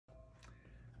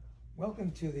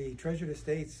Welcome to the Treasured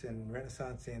Estates and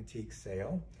Renaissance Antique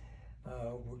Sale.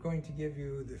 We're going to give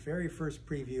you the very first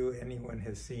preview anyone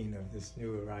has seen of this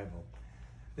new arrival.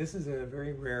 This is a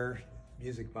very rare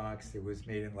music box that was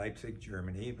made in Leipzig,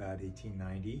 Germany, about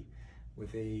 1890,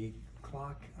 with a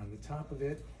clock on the top of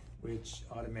it, which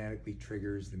automatically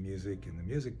triggers the music in the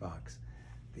music box.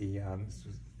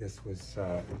 This was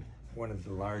one of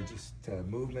the largest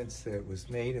movements that was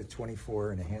made, a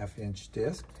 24.5-inch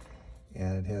disc,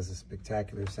 and it has a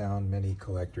spectacular sound. Many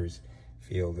collectors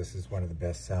feel this is one of the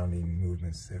best sounding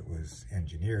movements that was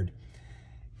engineered.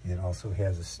 It also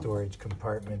has a storage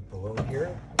compartment below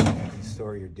here. You can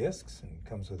store your discs, and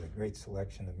comes with a great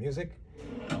selection of music.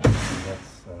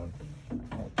 That's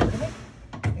all part of it.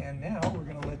 And now we're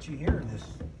going to let you hear this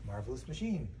marvelous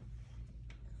machine.